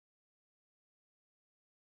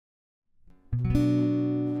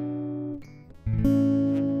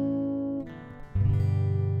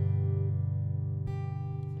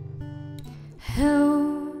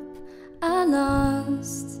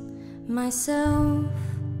myself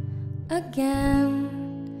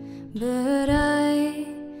again, but I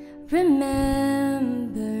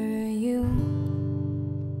remember you.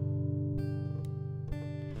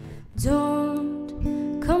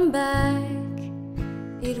 Don't come back,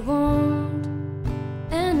 it won't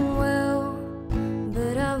end well,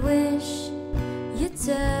 but I wish you'd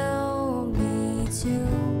tell me to.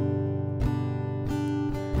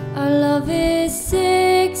 Our love is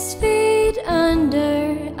 6 feet under.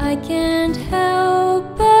 I can't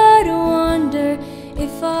help but wonder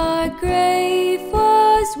if our grave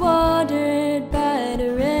was watered by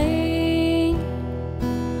the rain.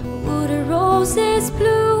 Would the roses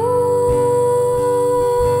bloom?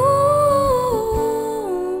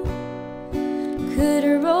 Could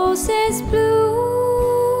the roses bloom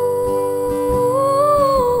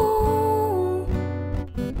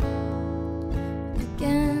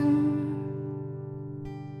again?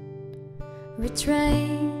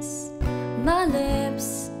 Retrace my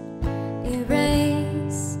lips,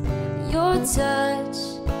 erase your touch.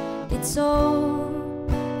 It's all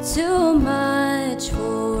too much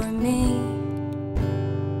for me.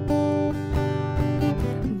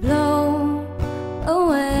 Blow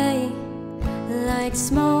away like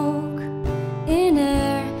smoke in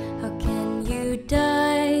air. How can you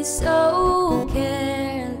die so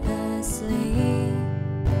carelessly?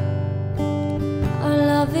 Our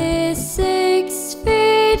love is 6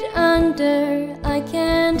 feet under. I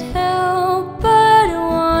can't help but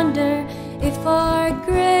wonder if our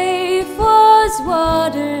grave was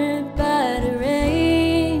watered by the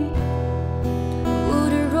rain.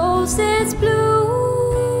 Would the roses bloom?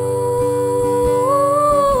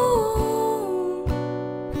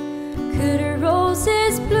 Could the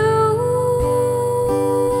roses bloom?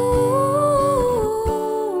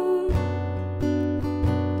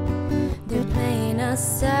 They're playing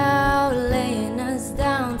us out, laying us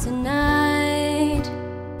down tonight,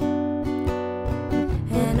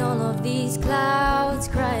 and all of these clouds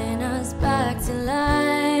crying us back to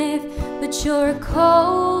life. But you're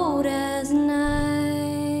cold as a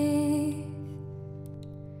knife.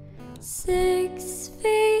 6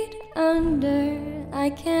 feet under. I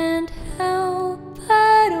can't help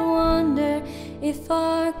but wonder if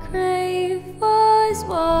our grave was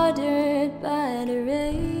watered by the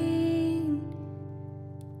rain.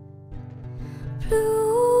 Bloom,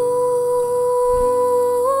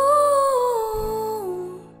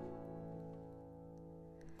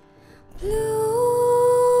 bloom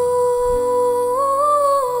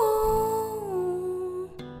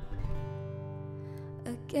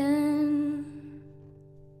again.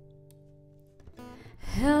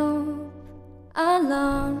 Help, I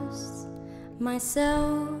lost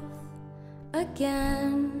myself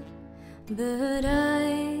again, but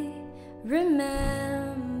I remember